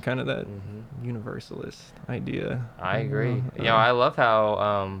form kind of that Mm-hmm. universalist idea. I you agree. know, You know, I love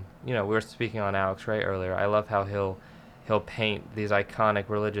how you know, we were speaking on Alex Ray earlier. I love how he'll paint these iconic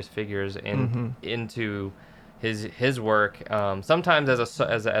religious figures into his work. Sometimes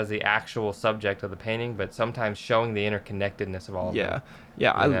as the actual subject of the painting, but sometimes showing the interconnectedness of all of Yeah, them.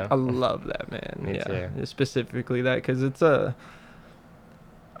 yeah, you know? I love that, man. Me yeah, too. specifically that, because it's a,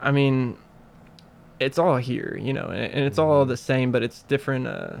 I mean, it's all here, you know, and it's all Mhm. the same, but it's different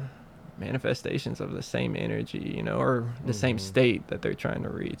manifestations of the same energy, you know, or the same Mhm. state that they're trying to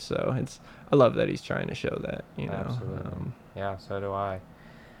reach. So it's, I love that he's trying to show that, you know. Absolutely. Yeah, so do I.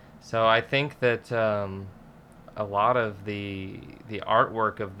 So I think that a lot of the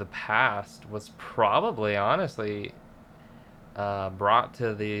artwork of the past was probably honestly brought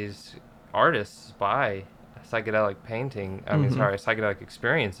to these artists by psychedelic painting. I mean, Mhm. sorry, psychedelic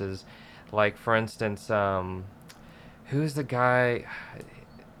experiences. Like for instance, who's the guy?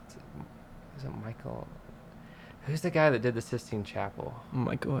 Is it Michael? Who's the guy that did the Sistine Chapel?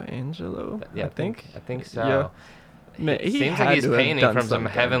 Michelangelo, Yeah, I think. I think so. Yeah. Man, he Seems like had he's to have painting done from some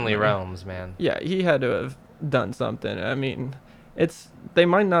something, heavenly man. realms, man. Yeah, he had to have done something. I mean, it's, they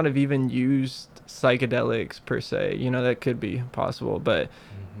might not have even used psychedelics per se. You know, that could be possible, but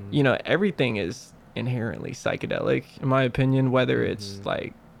Mhm. you know, everything is inherently psychedelic in my opinion, whether it's Mhm.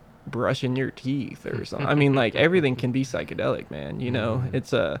 like brushing your teeth or something. I mean, like everything can be psychedelic, man. You know, Mhm.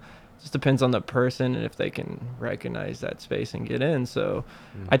 it's a, just depends on the person and if they can recognize that space and get in. So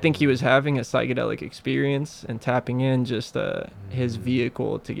I think he Mhm. was having a psychedelic experience and tapping in just his Mhm.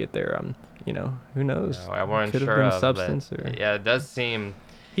 vehicle to get there. You know, who knows? No, I weren't Could have sure been of, substance, but or yeah, it does seem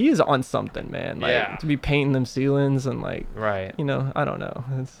he is on something, man. Like Yeah. to be painting them ceilings and like, right. you know, I don't know.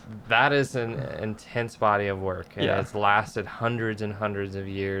 It's, That is an intense body of work, and Yeah. it's lasted hundreds and hundreds of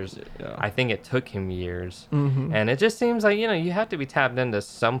years. yeah. I think it took him years. Mhm. And it just seems like, you know, you have to be tapped into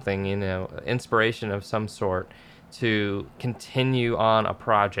something, you know, inspiration of some sort to continue on a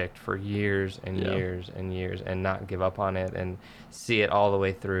project for years and Yeah. years and years and not give up on it and see it all the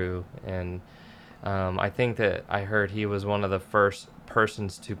way through. And I think that I heard he was one of the first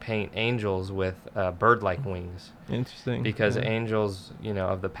persons to paint angels with bird-like wings, Interesting. because yeah. angels, you know,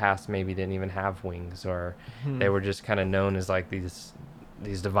 of the past maybe didn't even have wings, or they Hmm. were just kind of known as like these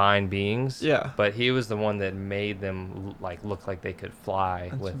divine beings. Yeah. But he was the one that made them like look like they could fly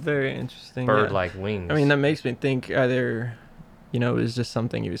That's with very interesting. yeah. bird-like wings. I mean, that makes me think either, you know, it was just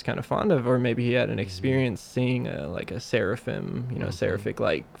something he was kind of fond of, or maybe he had an Mhm. experience seeing like a seraphim, you know, Mhm. seraphic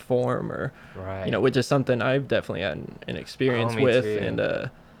like form, or, right. you know, which is something I've definitely had an experience me with, too. and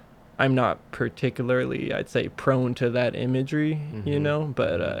I'm not particularly, I'd say, prone to that imagery, you Mhm. know,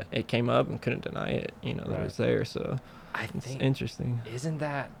 but Mhm. it came up and couldn't deny it, you know, that Right. was there, so I it's think interesting. isn't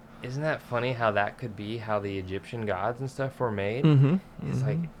that funny how that could be how the Egyptian gods and stuff were made? Mm-hmm. It's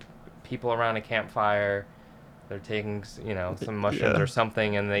like people around a campfire, they're taking, you know, some mushrooms Yeah. or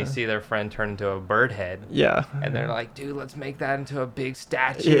something, and they Yeah. see their friend turn into a bird head. Yeah. And they're like, dude, let's make that into a big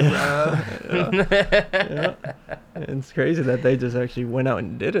statue, Yeah. bro. Yeah. It's crazy that they just actually went out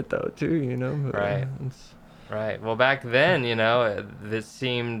and did it though, too, you know. But, Right. It's, Right. Well, back then, you know, this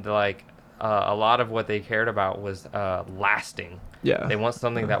seemed like a lot of what they cared about was lasting. yeah. They want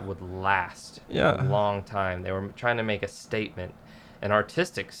something that would last Yeah. a long time. They were trying to make a statement, an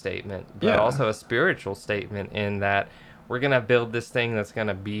artistic statement, but Yeah. also a spiritual statement, in that we're going to build this thing that's going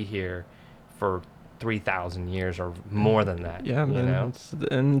to be here for 3,000 years or more than that. Yeah, you man. know?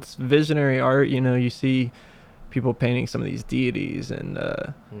 It's visionary art. You know, you see people painting some of these deities and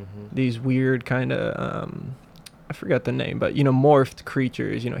these weird kind of I forgot the name, but morphed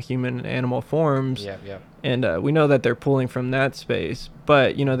creatures, human and animal forms. Yep. And we know that they're pulling from that space,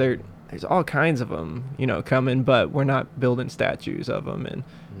 but there's all kinds of them, coming, but we're not building statues of them and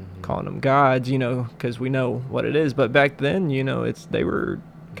calling them gods, because we know what it is. But back then, they were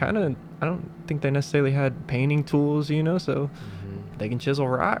kind of, I don't think they necessarily had painting tools, so they can chisel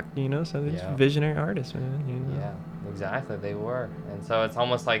rock, so they're just visionary artists, man. Yeah, exactly, they were. And so it's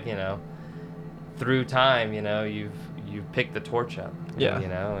almost like, through time, you've picked the torch up.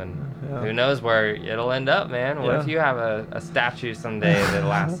 And who knows where it'll end up, man. What if you have a statue someday that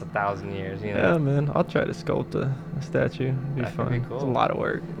lasts 1,000 years, Yeah, man. I'll try to sculpt a statue. It'd be fun. Could be cool. It's a lot of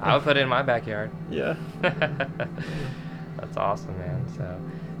work. I would put it in my backyard. Yeah. That's awesome, man.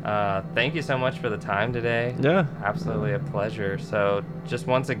 So thank you so much for the time today. Yeah. Absolutely a pleasure. So just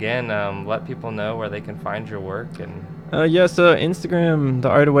once again, let people know where they can find your work. And so Instagram, The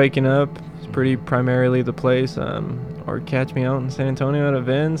Art of Waking Up, is pretty primarily the place. Or catch me out in San Antonio at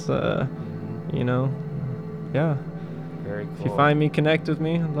events. Yeah. Very cool. If you find me, connect with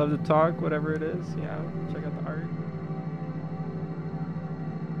me. I'd love to talk, whatever it is. Check out